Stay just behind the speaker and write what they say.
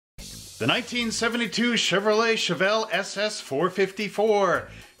The 1972 Chevrolet Chevelle SS454.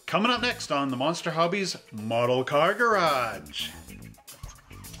 Coming up next on the Monster Hobbies Model Car Garage.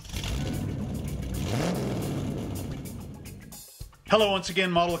 Hello once again,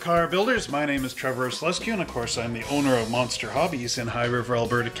 model car builders. My name is Trevor Slescu, and of course I'm the owner of Monster Hobbies in High River,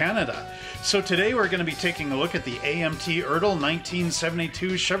 Alberta, Canada. So today we're going to be taking a look at the AMT ERTL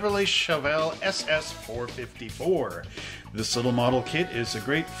 1972 Chevrolet Chevelle SS454. This little model kit is a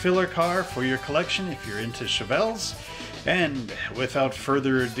great filler car for your collection if you're into Chevelles. And without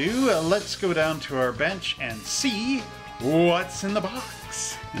further ado, let's go down to our bench and see what's in the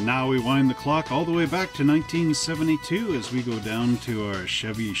box. And now we wind the clock all the way back to 1972 as we go down to our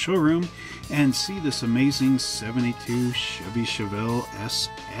Chevy showroom and see this amazing 72 Chevy Chevelle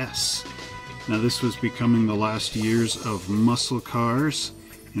SS. Now this was becoming the last years of muscle cars.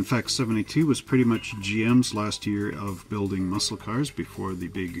 In fact, 72 was pretty much GM's last year of building muscle cars before the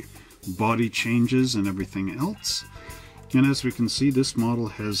big body changes and everything else. And as we can see, this model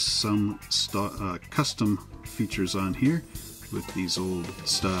has some custom features on here with these old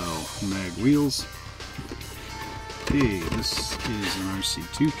style mag wheels. Okay, this is an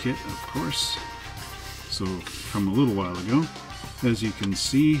RC2 kit, of course, so from a little while ago. As you can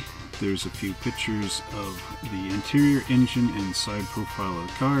see, there's a few pictures of the interior, engine, and side profile of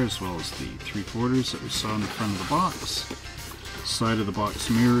the car, as well as the 3/4 that we saw in the front of the box. Side of the box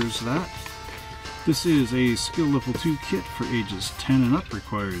mirrors that. This is a skill level 2 kit for ages 10 and up,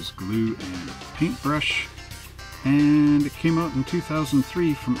 requires glue and paintbrush, and it came out in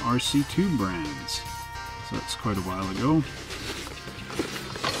 2003 from RC2 brands, so that's quite a while ago.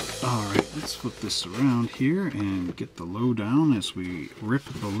 Alright, let's flip this around here and get the lowdown as we rip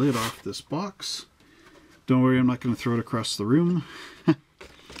the lid off this box. Don't worry, I'm not going to throw it across the room.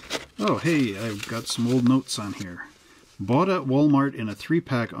 Oh hey, I've got some old notes on here. Bought at Walmart in a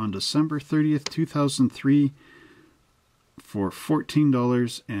 3-pack on December 30th, 2003 for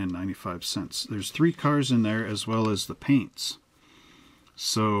 $14.95. There's 3 cars in there as well as the paints.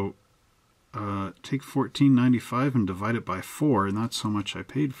 So take $14.95 and divide it by 4, and that's how much I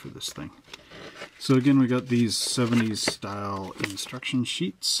paid for this thing. So again, we got these 70s style instruction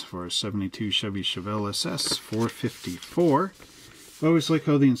sheets for a 72 Chevy Chevelle SS 454. I always like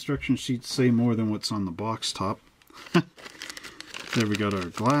how the instruction sheets say more than what's on the box top. There we got our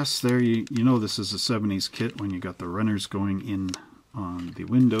glass there. You know this is a 70s kit when you got the runners going in on the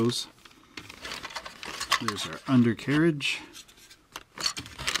windows. There's our undercarriage.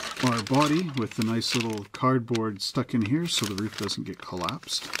 Our body with the nice little cardboard stuck in here so the roof doesn't get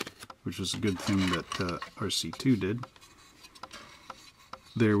collapsed, which was a good thing that RC2 did.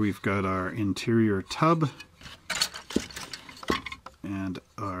 There we've got our interior tub and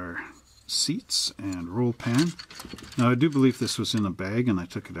our seats and roll pan. Now I do believe this was in a bag and I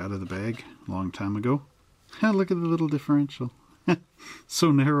took it out of the bag a long time ago. Look at the little differential.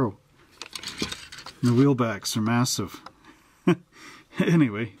 So narrow. The wheel backs are massive.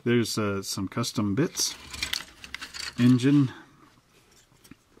 Anyway, there's some custom bits. Engine.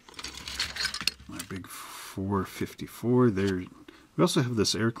 My big 454 there. We also have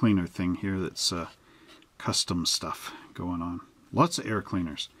this air cleaner thing here that's custom stuff going on. Lots of air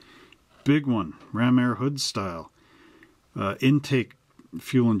cleaners. Big one, ram air hood style. Intake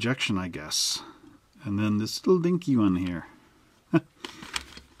fuel injection, I guess. And then this little dinky one here.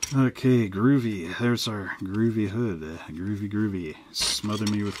 Okay, groovy. There's our groovy hood. Groovy. Smother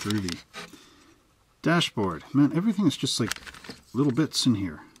me with groovy. Dashboard. Man, everything is just like little bits in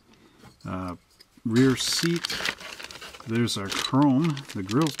here. Rear seat. There's our chrome. The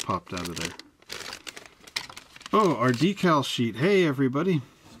grill's popped out of there. Oh, our decal sheet. Hey, everybody.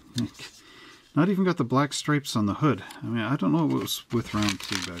 Not even got the black stripes on the hood. I mean, I don't know what was with round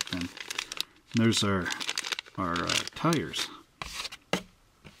 2 back then. There's our tires.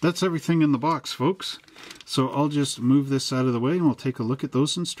 That's everything in the box, folks. So I'll just move this out of the way and we'll take a look at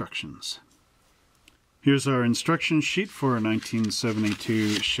those instructions. Here's our instruction sheet for a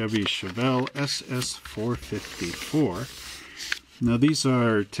 1972 Chevy Chevelle SS454. Now these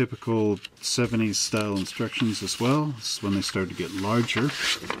are typical 70s style instructions as well. This is when they start to get larger.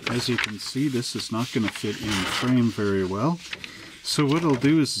 As you can see, this is not going to fit in frame very well. So what I'll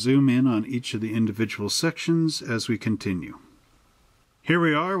do is zoom in on each of the individual sections as we continue. Here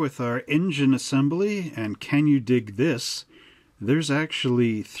we are with our engine assembly, and can you dig this? There's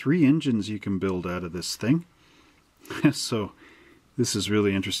actually 3 engines you can build out of this thing. So this is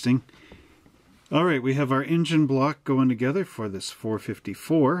really interesting. Alright, we have our engine block going together for this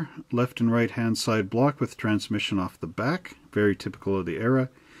 454. Left and right hand side block with transmission off the back. Very typical of the era.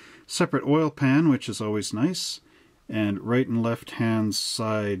 Separate oil pan, which is always nice. And right and left hand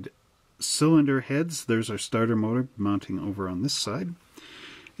side cylinder heads. There's our starter motor mounting over on this side.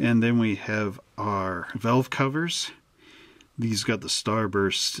 And then we have our valve covers. These got the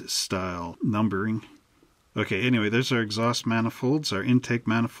starburst style numbering. Okay, anyway, there's our exhaust manifolds, our intake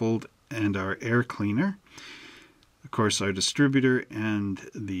manifold, and our air cleaner. Of course, our distributor and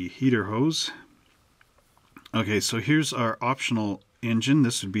the heater hose. Okay, so here's our optional engine.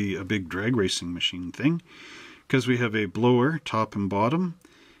 This would be a big drag racing machine thing, because we have a blower, top and bottom,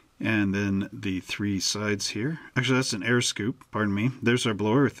 and then the 3 sides here. Actually, that's an air scoop, pardon me. There's our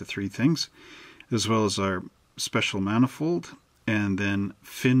blower with the 3 things, as well as our special manifold, and then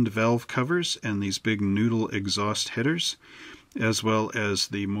finned valve covers, and these big noodle exhaust headers, as well as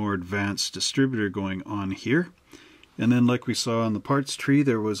the more advanced distributor going on here. And then, like we saw on the parts tree,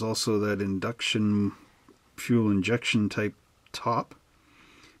 there was also that induction fuel injection type top.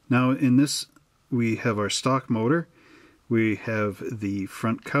 Now in this we have our stock motor, we have the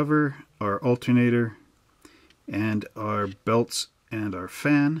front cover, our alternator, and our belts and our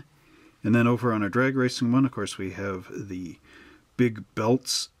fan. And then over on our drag racing one, of course, we have the big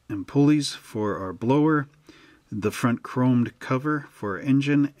belts and pulleys for our blower, the front chromed cover for our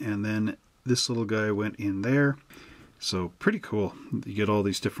engine, and then this little guy went in there. So pretty cool. You get all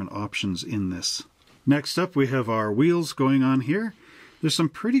these different options in this. Next up, we have our wheels going on here. There's some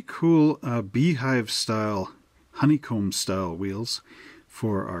pretty cool beehive style, honeycomb style wheels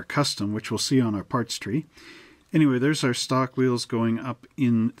for our custom, which we'll see on our parts tree. Anyway, there's our stock wheels going up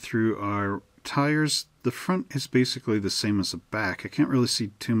in through our tires. The front is basically the same as the back. I can't really see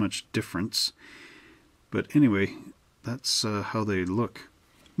too much difference. But anyway, that's how they look.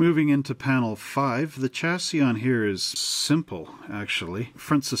 Moving into panel 5, the chassis on here is simple, actually.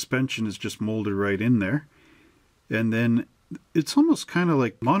 Front suspension is just molded right in there. And then it's almost kind of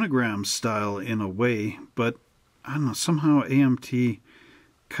like monogram style in a way, but I don't know, somehow AMT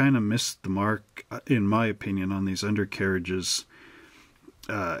kind of missed the mark, in my opinion, on these undercarriages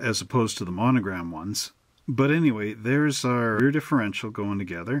as opposed to the monogram ones. But anyway, there's our rear differential going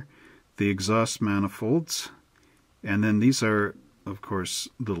together, the exhaust manifolds, and then these are, of course,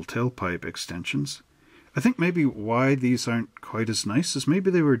 little tailpipe extensions. I think maybe why these aren't quite as nice is maybe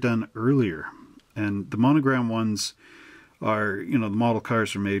they were done earlier. And the monogram ones are, you know, the model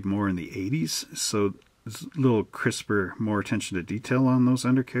cars are made more in the 80s, so there's a little crisper, more attention to detail on those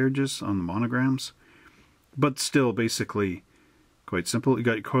undercarriages, on the monograms. But still, basically, quite simple. You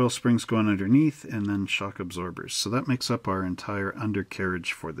got your coil springs going underneath, and then shock absorbers. So that makes up our entire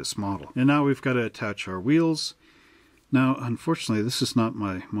undercarriage for this model. And now we've got to attach our wheels. Now, unfortunately, this is not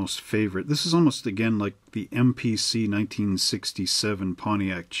my most favorite. This is almost, again, like the MPC 1967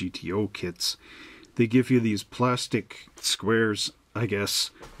 Pontiac GTO kits. They give you these plastic squares, I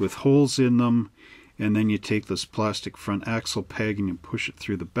guess, with holes in them, and then you take this plastic front axle peg and you push it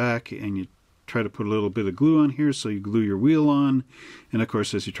through the back, and you try to put a little bit of glue on here, so you glue your wheel on, and of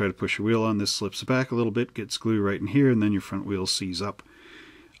course, as you try to push your wheel on, this slips back a little bit, gets glue right in here, and then your front wheel sees up.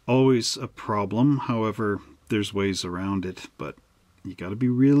 Always a problem, however, there's ways around it, but you got to be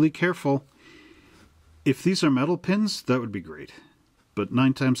really careful. If these are metal pins, that would be great, but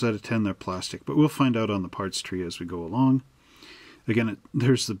 9 times out of 10 they're plastic, but we'll find out on the parts tree as we go along. Again,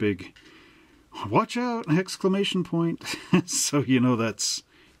 there's the big "watch out!" exclamation point, so you know that's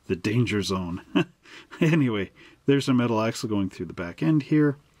the danger zone. Anyway, there's our metal axle going through the back end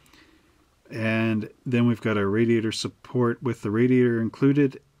here, and then we've got our radiator support with the radiator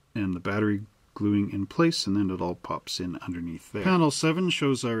included and the battery gluing in place, and then it all pops in underneath there. Panel 7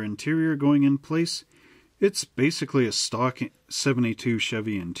 shows our interior going in place. It's basically a stock 72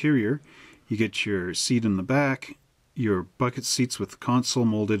 Chevy interior. You get your seat in the back, your bucket seats with the console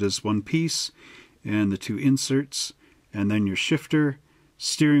molded as one piece, and the 2 inserts, and then your shifter,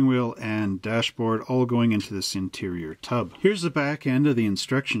 steering wheel, and dashboard all going into this interior tub. Here's the back end of the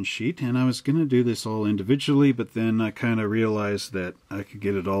instruction sheet, and I was going to do this all individually, but then I kind of realized that I could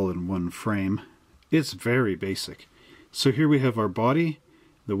get it all in one frame. It's very basic. So here we have our body,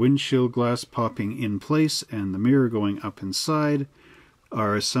 the windshield glass popping in place, and the mirror going up inside,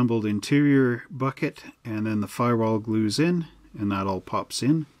 our assembled interior bucket, and then the firewall glues in, and that all pops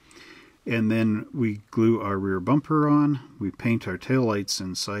in. And then we glue our rear bumper on, we paint our taillights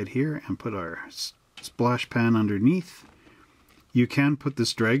inside here, and put our splash pan underneath. You can put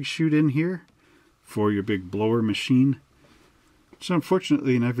this drag chute in here for your big blower machine. So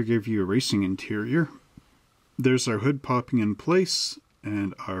unfortunately, it never gave you a racing interior. There's our hood popping in place,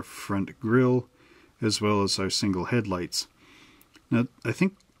 and our front grille, as well as our single headlights. Now, I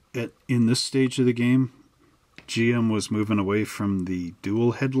think in this stage of the game, GM was moving away from the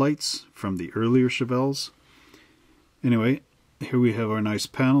dual headlights from the earlier Chevelles. Anyway, Here we have our nice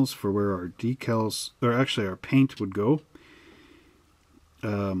panels for where our decals, or actually our paint would go.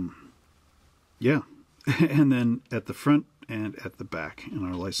 Yeah, and then at the front and at the back, and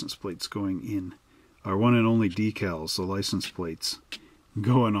our license plates going in. Our one and only decals, the license plates,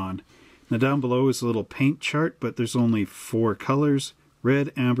 going on. Now down below is a little paint chart, but there's only 4 colors: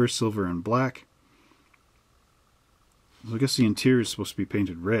 red, amber, silver, and black. Well, I guess the interior is supposed to be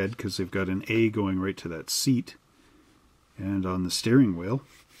painted red because they've got an A going right to that seat and on the steering wheel.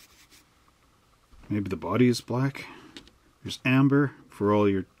 Maybe the body is black. There's amber for all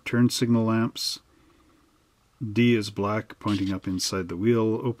your turn signal lamps. D is black, pointing up inside the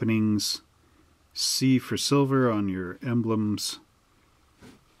wheel openings. C for silver on your emblems.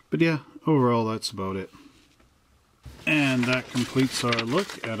 But yeah, overall that's about it. And that completes our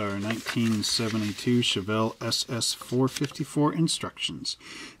look at our 1972 Chevelle SS454 instructions.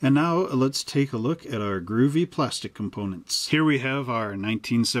 And now let's take a look at our groovy plastic components. Here we have our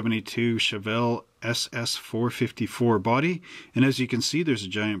 1972 Chevelle SS454 body, and as you can see there's a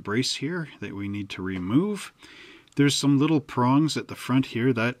giant brace here that we need to remove. There's some little prongs at the front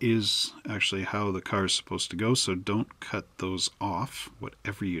here. That is actually how the car is supposed to go, so don't cut those off,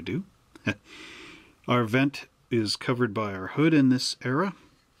 whatever you do. Our vent is covered by our hood in this era,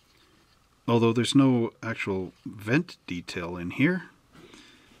 although there's no actual vent detail in here,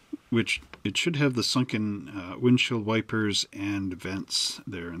 which it should have the sunken windshield wipers and vents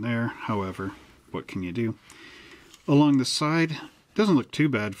there and there. However, what can you do? Along the side, doesn't look too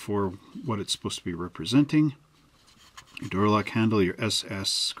bad for what it's supposed to be representing. Your door lock handle, your SS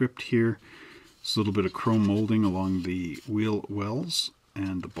script here. There's a little bit of chrome molding along the wheel wells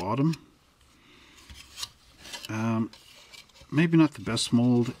and the bottom. Maybe not the best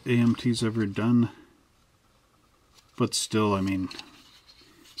mold AMT's ever done, but still, I mean,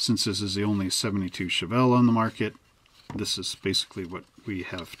 since this is the only 72 Chevelle on the market, this is basically what we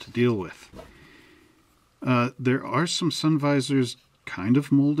have to deal with. There are some sun visors kind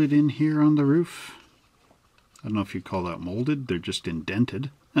of molded in here on the roof. I don't know if you'd call that molded, they're just indented.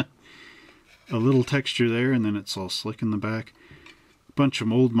 A little texture there, and then it's all slick in the back. A bunch of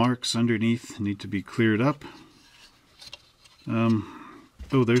mold marks underneath need to be cleared up.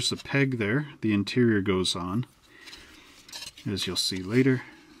 Oh, there's the peg there. The interior goes on, as you'll see later.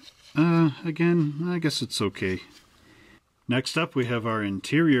 Again, I guess it's okay. Next up we have our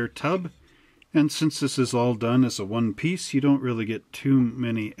interior tub, and since this is all done as a one piece, you don't really get too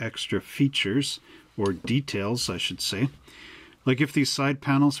many extra features, or details I should say. Like if these side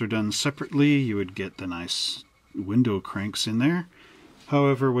panels were done separately, you would get the nice window cranks in there.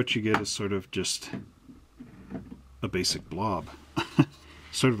 However, what you get is sort of just a basic blob.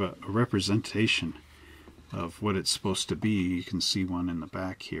 Sort of a representation of what it's supposed to be. You can see one in the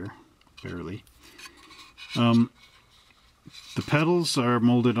back here, barely. The pedals are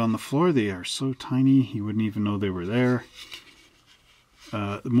molded on the floor. They are so tiny you wouldn't even know they were there.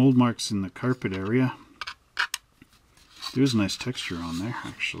 The mold marks in the carpet area. There's a nice texture on there,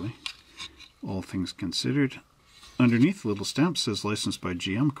 actually, all things considered. Underneath, the little stamp says licensed by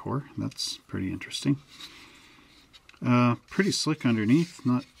GM Corps. That's pretty interesting. Pretty slick underneath.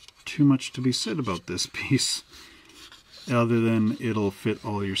 Not too much to be said about this piece, other than it'll fit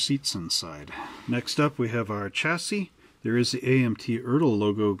all your seats inside. Next up we have our chassis. There is the AMT ERTL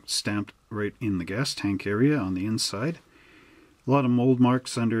logo stamped right in the gas tank area on the inside. A lot of mold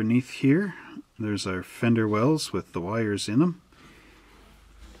marks underneath here. There's our fender wells with the wires in them.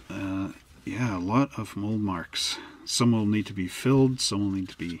 Yeah, a lot of mold marks. Some will need to be filled, some will need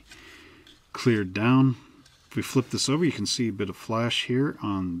to be cleared down. If we flip this over, you can see a bit of flash here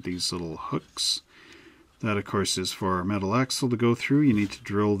on these little hooks. That, of course, is for our metal axle to go through. You need to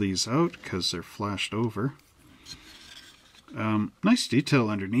drill these out because they're flashed over. Nice detail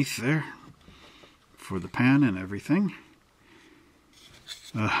underneath there for the pan and everything.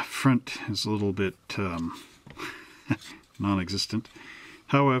 Front is a little bit non-existent.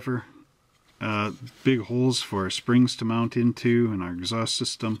 However, big holes for our springs to mount into and our exhaust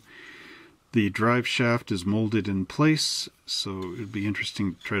system. The drive shaft is molded in place, so it would be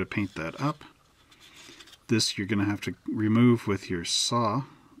interesting to try to paint that up. This you're going to have to remove with your saw.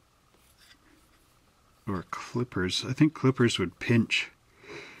 Or clippers. I think clippers would pinch.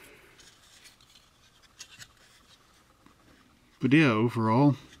 But yeah,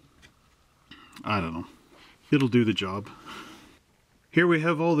 overall, I don't know. It'll do the job. Here we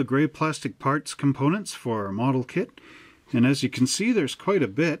have all the gray plastic parts components for our model kit. And as you can see, there's quite a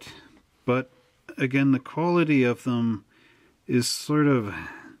bit. But again, the quality of them is sort of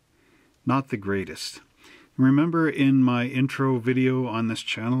not the greatest. Remember in my intro video on this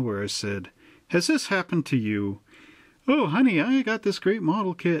channel where I said, has this happened to you? oh honey, I got this great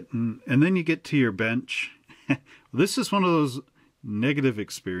model kit. And then you get to your bench. This is one of those negative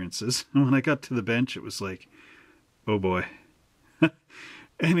experiences. When I got to the bench, it was like, oh boy.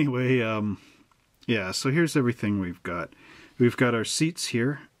 Anyway, yeah, so here's everything we've got. We've got our seats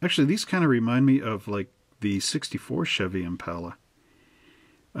here. Actually, these kind of remind me of like the 64 Chevy Impala.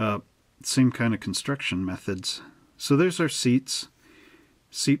 Same kind of construction methods. So there's our seats,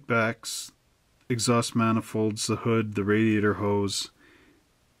 seat backs, exhaust manifolds, the hood, the radiator hose.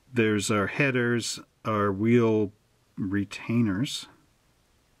 There's our headers, our wheel retainers,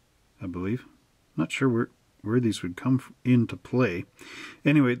 I believe. Not sure where these would come into play.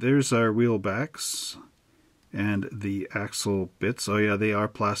 Anyway, there's our wheel backs and the axle bits. Oh yeah, they are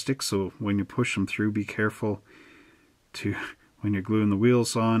plastic, so when you push them through, be careful to, when you're gluing the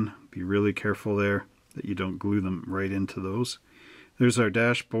wheels on, be really careful there that you don't glue them right into those. There's our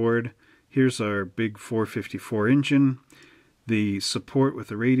dashboard. Here's our big 454 engine. The support with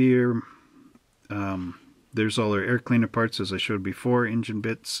the radiator. There's all our air cleaner parts as I showed before, engine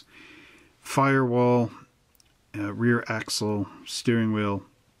bits, firewall, rear axle, steering wheel.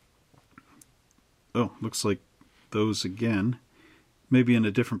 Oh, looks like those again. Maybe in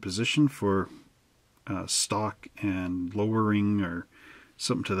a different position for stock and lowering or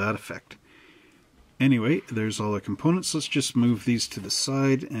something to that effect. Anyway, there's all the components. Let's just move these to the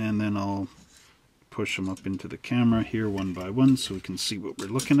side and then I'll push them up into the camera here one by one so we can see what we're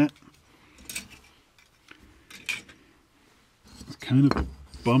looking at. It's kind of a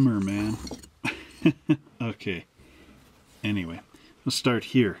bummer, man. Okay. Anyway, we'll start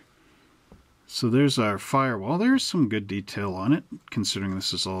here. So there's our firewall. There's some good detail on it, considering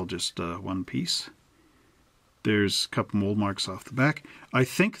this is all just one piece. There's a couple mold marks off the back. I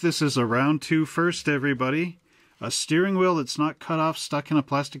think this is a round 2 first, everybody. A steering wheel that's not cut off, stuck in a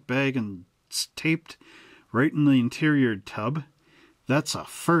plastic bag, and taped right in the interior tub. That's a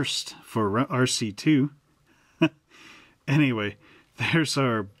first for RC2. Anyway, there's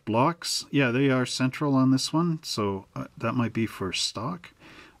our blocks. Yeah, they are central on this one, so that might be for stock.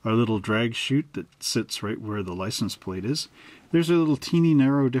 Our little drag chute that sits right where the license plate is. There's a little teeny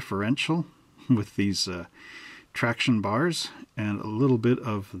narrow differential with these traction bars and a little bit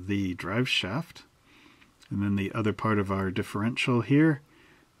of the drive shaft. And then the other part of our differential here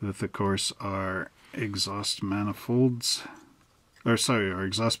with, of course, our exhaust manifolds, or sorry, our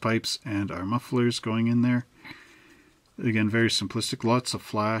exhaust pipes and our mufflers going in there. Again, very simplistic, lots of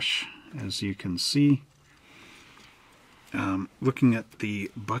flash, as you can see. Looking at the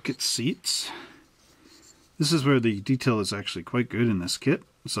bucket seats, this is where the detail is actually quite good in this kit.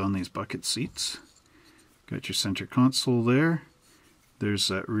 It's on these bucket seats. Got your center console there. There's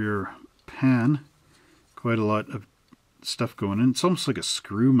that rear pan. Quite a lot of stuff going in. It's almost like a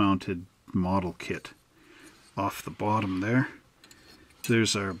screw-mounted model kit off the bottom there.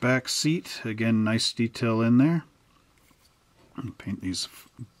 There's our back seat. Again, nice detail in there. I'll paint these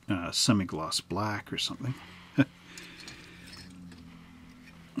semi-gloss black or something.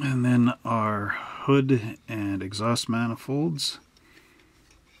 And then our hood and exhaust manifolds.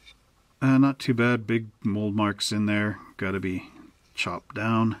 Not too bad, big mold marks in there, got to be chopped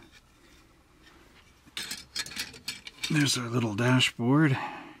down. There's our little dashboard.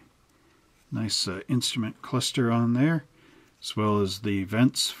 Nice instrument cluster on there, as well as the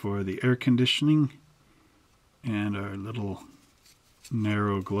vents for the air conditioning and our little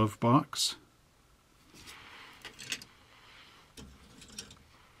narrow glove box.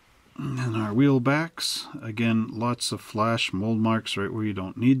 And then our wheel backs, again, lots of flash mold marks right where you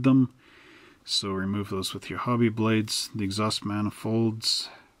don't need them. So remove those with your hobby blades. The exhaust manifolds.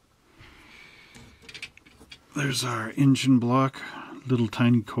 There's our engine block. Little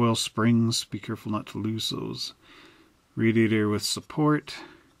tiny coil springs. Be careful not to lose those. Radiator with support.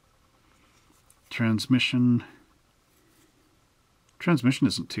 Transmission. Transmission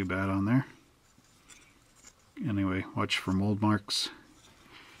isn't too bad on there. Anyway, watch for mold marks.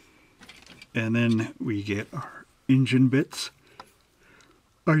 And then we get our engine bits.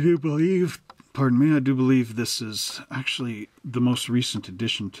 I do believe this is actually the most recent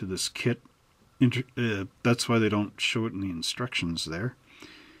addition to this kit. That's why they don't show it in the instructions there.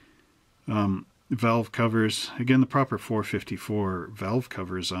 Valve covers. Again, the proper 454 valve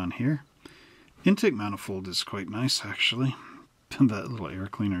covers on here. Intake manifold is quite nice, actually. That little air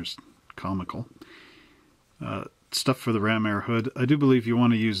cleaner is comical. Stuff for the ram air hood. I do believe you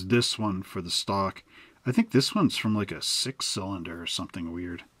want to use this one for the stock. I think this one's from like a 6-cylinder or something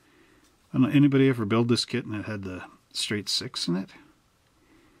weird. I don't know, anybody ever build this kit and it had the straight 6 in it?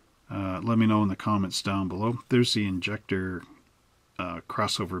 Let me know in the comments down below. There's the injector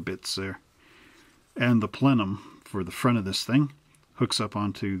crossover bits there. And the plenum for the front of this thing. Hooks up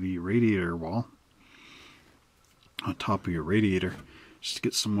onto the radiator wall on top of your radiator, just to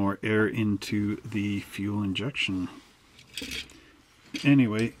get some more air into the fuel injection.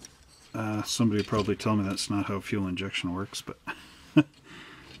 Anyway, somebody probably tell me that's not how fuel injection works, but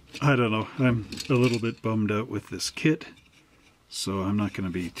I don't know. I'm a little bit bummed out with this kit, so I'm not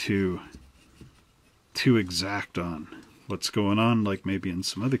going to be too exact on what's going on, like maybe in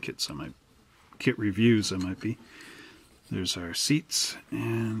some other kit reviews I might be. There's our seats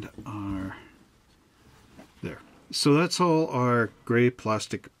and our there. So that's all our gray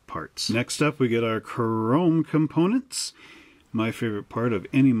plastic parts. Next up we get our chrome components. My favorite part of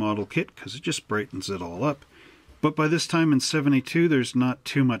any model kit because it just brightens it all up. But by this time in 72 there's not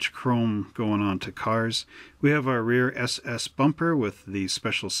too much chrome going on to cars. We have our rear SS bumper with the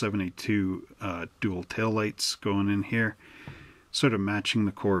special 72 dual tail lights going in here, sort of matching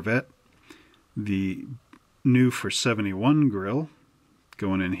the Corvette. The new for 71 grille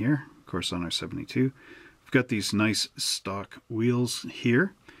going in here, of course on our 72. We've got these nice stock wheels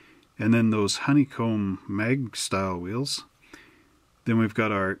here, and then those honeycomb mag style wheels. Then we've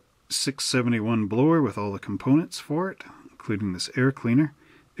got our 671 blower with all the components for it, including this air cleaner.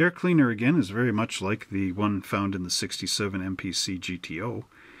 Air cleaner again is very much like the one found in the 67 MPC GTO.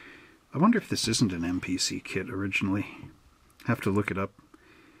 I wonder if this isn't an MPC kit originally. Have to look it up.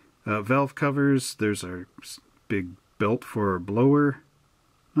 Valve covers, there's our big belt for our blower.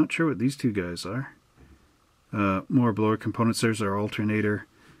 Not sure what these two guys are. More blower components, there's our alternator,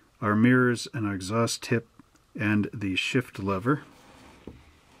 our mirrors and our exhaust tip, and the shift lever.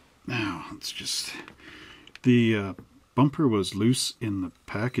 Now, it's just... the bumper was loose in the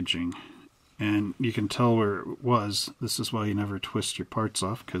packaging, and you can tell where it was. This is why you never twist your parts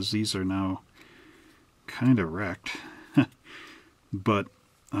off, because these are now kind of wrecked. But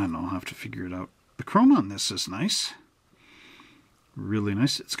I don't know, I'll have to figure it out. The chrome on this is nice. Really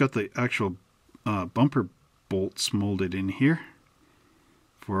nice. It's got the actual bumper bolts molded in here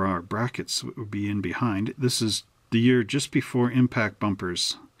for our brackets that would be in behind. This is the year just before impact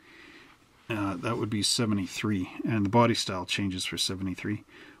bumpers. That would be 73, and the body style changes for 73.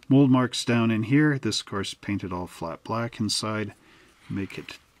 Mold marks down in here. This, of course, painted all flat black inside. Make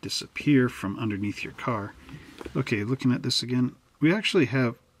it disappear from underneath your car. Okay, looking at this again. We actually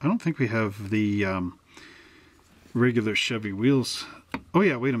have, I don't think we have the regular Chevy wheels. Oh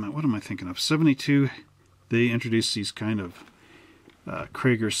yeah, wait a minute, what am I thinking of? 72, they introduced these kind of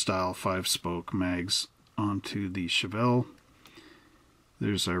Krager style 5-spoke mags onto the Chevelle.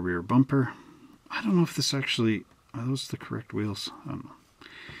 There's our rear bumper. I don't know if this actually, are those the correct wheels? I don't know.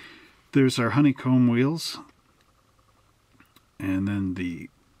 There's our honeycomb wheels. And then the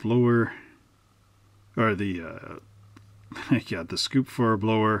blower, or the yeah, the scoop for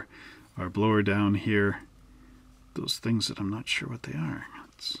our blower down here. Those things that I'm not sure what they are.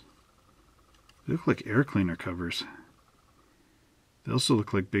 They look like air cleaner covers. They also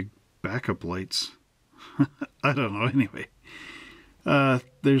look like big backup lights. I don't know, anyway.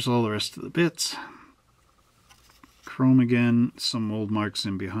 There's all the rest of the bits. Chrome again, some mold marks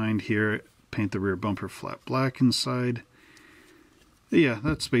in behind here. Paint the rear bumper flat black inside. Yeah,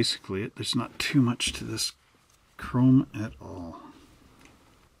 that's basically it. There's not too much to this chrome at all.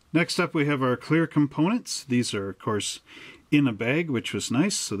 Next up we have our clear components. These are of course in a bag, which was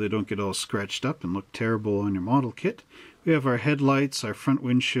nice so they don't get all scratched up and look terrible on your model kit. We have our headlights, our front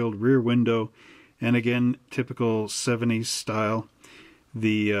windshield, rear window, and again typical 70s style.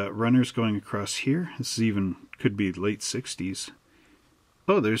 The runners going across here. This even could be late 60s.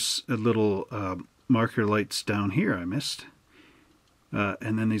 Oh, there's a little marker lights down here I missed.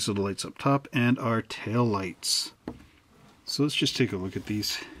 And then these little lights up top, and our tail lights. So let's just take a look at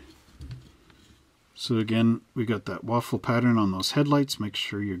these. So again, we got that waffle pattern on those headlights. Make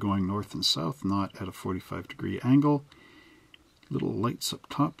sure you're going north and south, not at a 45-degree angle. Little lights up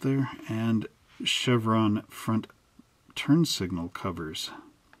top there, and chevron front turn signal covers.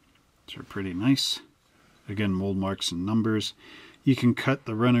 These are pretty nice. Again, mold marks and numbers. You can cut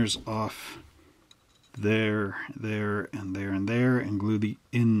the runners off there, there, and there, and there, and glue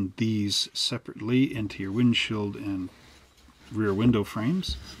in these separately into your windshield and rear window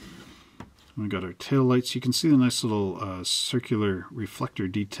frames. We got our tail lights. You can see the nice little circular reflector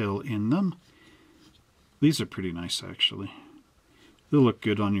detail in them. These are pretty nice, actually. They'll look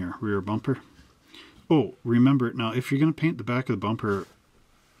good on your rear bumper. Oh, remember, now if you're going to paint the back of the bumper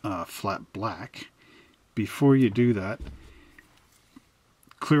flat black, before you do that,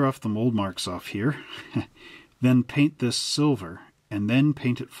 clear off the mold marks off here, then paint this silver, and then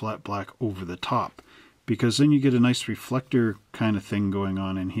paint it flat black over the top, because then you get a nice reflector kind of thing going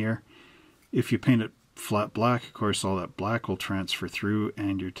on in here. If you paint it flat black, of course all that black will transfer through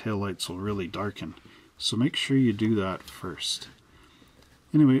and your taillights will really darken. So make sure you do that first.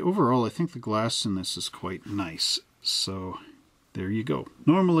 Anyway, overall I think the glass in this is quite nice. So there you go.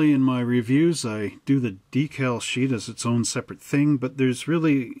 Normally in my reviews I do the decal sheet as its own separate thing, but there's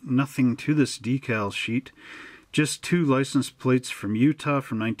really nothing to this decal sheet. Just 2 license plates from Utah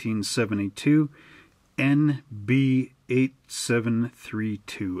from 1972,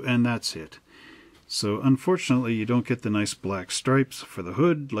 NB8732, and that's it. So unfortunately you don't get the nice black stripes for the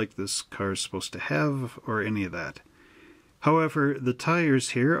hood like this car is supposed to have, or any of that. However, the tires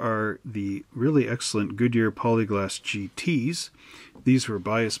here are the really excellent Goodyear Polyglass GTs. These were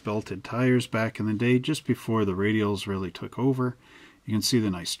bias belted tires back in the day, just before the radials really took over. You can see the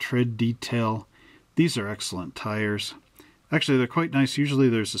nice tread detail. These are excellent tires. Actually, they're quite nice. Usually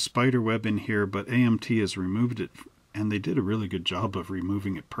there's a spider web in here, but AMT has removed it, and they did a really good job of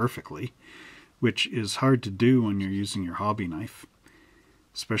removing it perfectly, which is hard to do when you're using your hobby knife,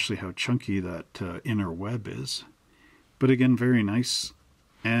 especially how chunky that inner web is. But again, very nice.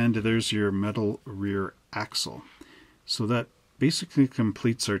 And there's your metal rear axle. So that basically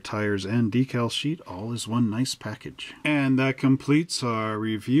completes our tires and decal sheet all as one nice package. And that completes our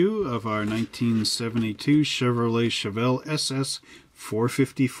review of our 1972 Chevrolet Chevelle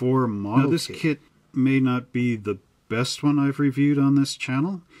SS454 model. Now, this kit may not be the best one I've reviewed on this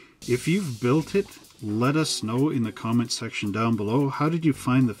channel. If you've built it, let us know in the comment section down below. How did you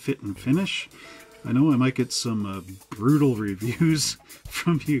find the fit and finish? I know I might get some brutal reviews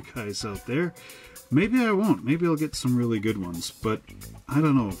from you guys out there. Maybe I won't. Maybe I'll get some really good ones. But I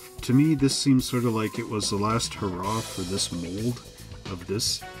don't know. To me, this seems sort of like it was the last hurrah for this mold of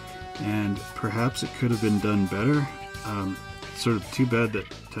this. And perhaps it could have been done better. Sort of too bad that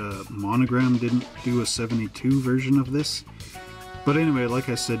Monogram didn't do a 72 version of this. But anyway, like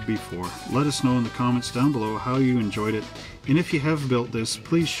I said before, let us know in the comments down below how you enjoyed it. And if you have built this,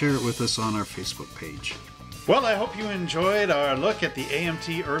 please share it with us on our Facebook page. Well, I hope you enjoyed our look at the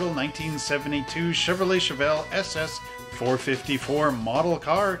AMT ERTL 1972 Chevrolet Chevelle SS454 model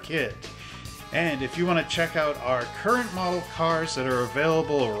car kit. And if you want to check out our current model cars that are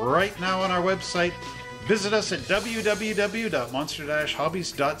available right now on our website, visit us at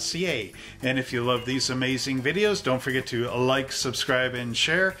www.monster-hobbies.ca. And if you love these amazing videos, don't forget to like, subscribe, and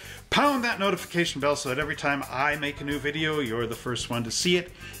share. Pound that notification bell so that every time I make a new video, you're the first one to see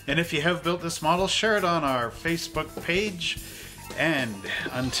it. And if you have built this model, share it on our Facebook page. And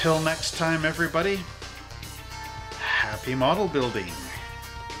until next time, everybody, happy model building.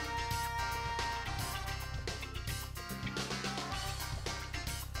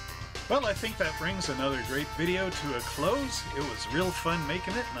 Well, I think that brings another great video to a close. It was real fun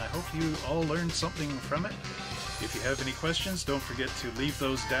making it, and I hope you all learned something from it. If you have any questions, don't forget to leave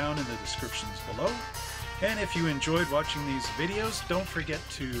those down in the descriptions below. And if you enjoyed watching these videos, don't forget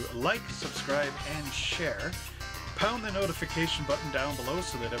to like, subscribe, and share. Pound the notification button down below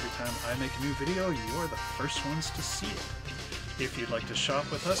so that every time I make a new video, you're the first ones to see it. If you'd like to shop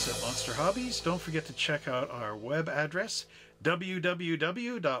with us at Monster Hobbies, don't forget to check out our web address,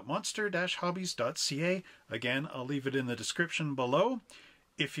 www.monster-hobbies.ca. Again, I'll leave it in the description below.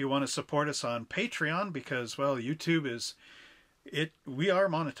 If you want to support us on Patreon, because, well, YouTube is... we are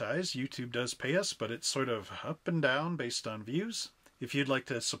monetized. YouTube does pay us, but it's sort of up and down based on views. If you'd like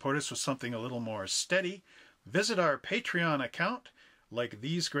to support us with something a little more steady, visit our Patreon account, like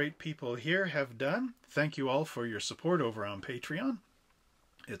these great people here have done. Thank you all for your support over on Patreon.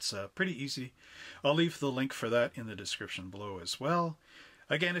 It's pretty easy. I'll leave the link for that in the description below as well.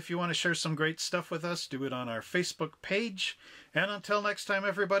 Again, if you want to share some great stuff with us, do it on our Facebook page. And until next time,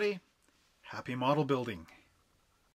 everybody, happy model building.